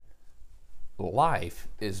life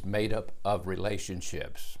is made up of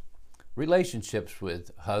relationships. Relationships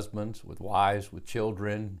with husbands, with wives, with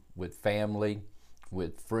children, with family,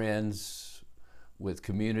 with friends, with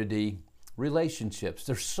community. Relationships,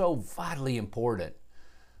 they're so vitally important.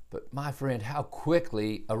 But my friend, how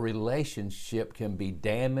quickly a relationship can be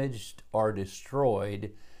damaged or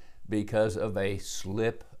destroyed because of a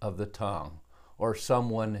slip of the tongue or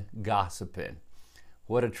someone gossiping.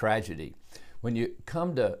 What a tragedy. When you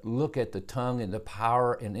come to look at the tongue and the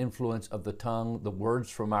power and influence of the tongue, the words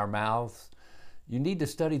from our mouths, you need to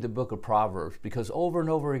study the book of Proverbs, because over and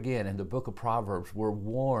over again in the book of Proverbs we're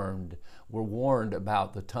warned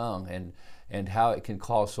about the tongue and how it can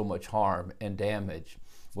cause so much harm and damage.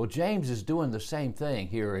 Well, James is doing the same thing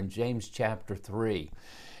here in James chapter 3.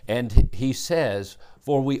 And he says,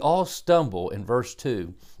 "For we all stumble," in verse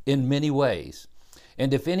 2, "in many ways.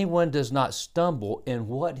 And if anyone does not stumble in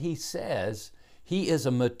what he says, he is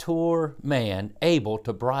a mature man, able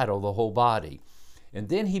to bridle the whole body." And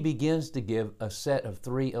then he begins to give a set of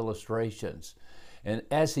 3 illustrations. And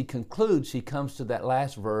as he concludes, he comes to that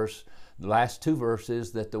last verse, the last 2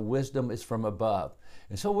 verses, that the wisdom is from above.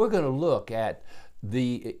 And so we're going to look at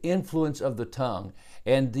the influence of the tongue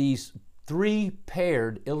and these 3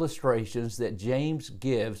 paired illustrations that James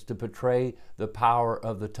gives to portray the power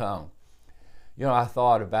of the tongue. You know, I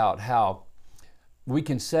thought about how we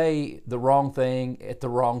can say the wrong thing at the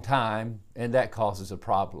wrong time, and that causes a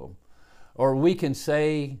problem. Or we can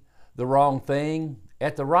say the wrong thing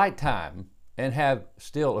at the right time and have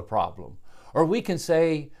still a problem. Or we can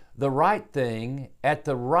say the right thing at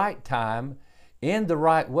the right time in the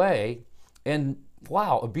right way, and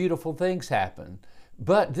wow, beautiful things happen.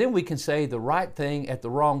 But then we can say the right thing at the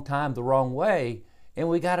wrong time, the wrong way, and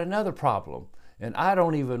we got another problem. And I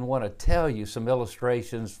don't even want to tell you some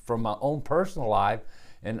illustrations from my own personal life.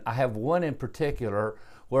 And I have one in particular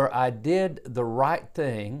where I did the right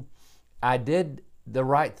thing. I did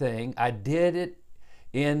it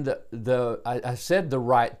in I said the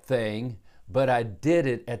right thing, but I did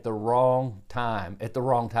it at the wrong time,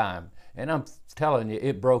 And I'm telling you,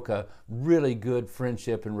 it broke a really good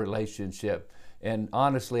friendship and relationship. And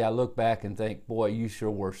honestly, I look back and think, boy, you sure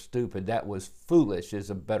were stupid. That was foolish is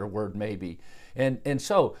a better word maybe. And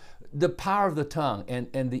so the power of the tongue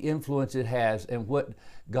and the influence it has and what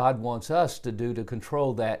God wants us to do to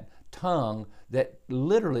control that tongue that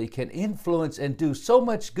literally can influence and do so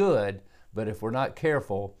much good, but if we're not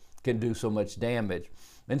careful, can do so much damage.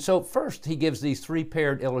 And so first he gives these 3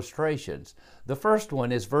 paired illustrations. The first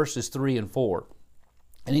one is verses 3 and 4.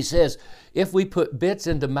 And he says, "If we put bits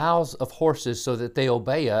in the mouths of horses so that they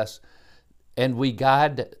obey us, and we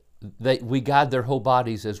guide their whole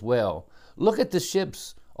bodies as well. Look at the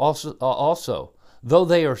ships also. Though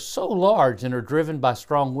they are so large and are driven by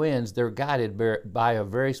strong winds, they're guided by a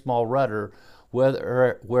very small rudder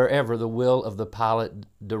wherever the will of the pilot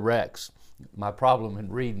directs." My problem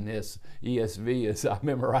in reading this ESV is I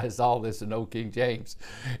memorized all this in Old King James.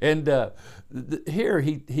 And here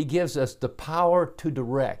he gives us the power to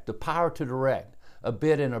direct, a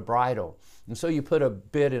bit and a bridle. And so you put a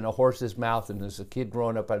bit in a horse's mouth, and as a kid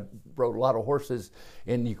growing up, I rode a lot of horses,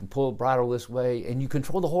 and you can pull the bridle this way, and you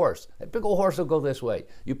control the horse. That big old horse will go this way.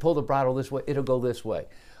 You pull the bridle this way, it'll go this way.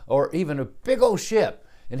 Or even a big old ship,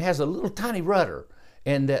 and has a little tiny rudder,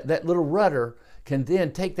 and that little rudder can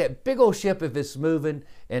then take that big old ship if it's moving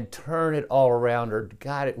and turn it all around or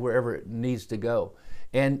guide it wherever it needs to go.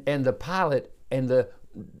 And the pilot and the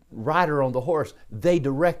rider on the horse, they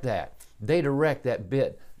direct that. They direct that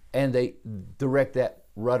bit and they direct that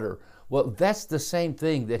rudder. Well, that's the same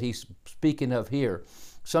thing that he's speaking of here.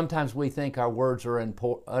 Sometimes we think our words are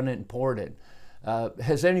unimportant.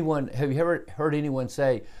 Have you ever heard anyone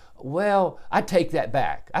say, "Well, I take that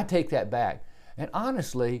back. And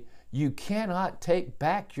honestly, you cannot take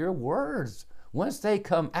back your words. Once they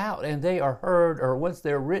come out and they are heard, or once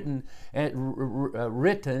they're written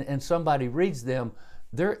and somebody reads them,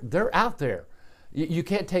 they're out there. You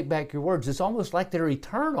can't take back your words. It's almost like they're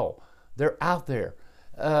eternal. They're out there.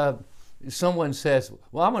 Someone says,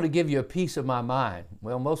 "Well, I'm going to give you a piece of my mind."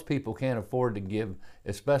 Well, most people can't afford to give,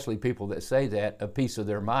 especially people that say that, a piece of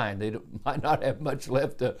their mind. They might not have much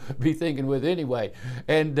left to be thinking with anyway.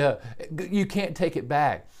 And you can't take it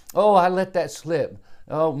back. "Oh, I let that slip."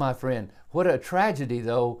 Oh, my friend, what a tragedy,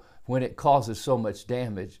 though, when it causes so much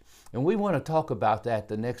damage. And we want to talk about that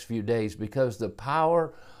the next few days, because the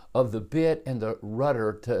power of the bit and the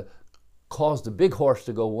rudder to cause the big horse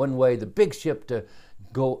to go one way, the big ship to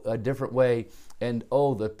go a different way, and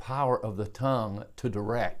oh, the power of the tongue to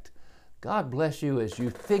direct. God bless you as you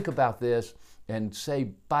think about this and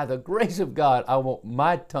say, by the grace of God, I want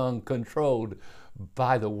my tongue controlled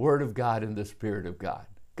by the Word of God and the Spirit of God.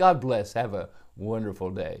 God bless. Have a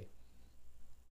wonderful day.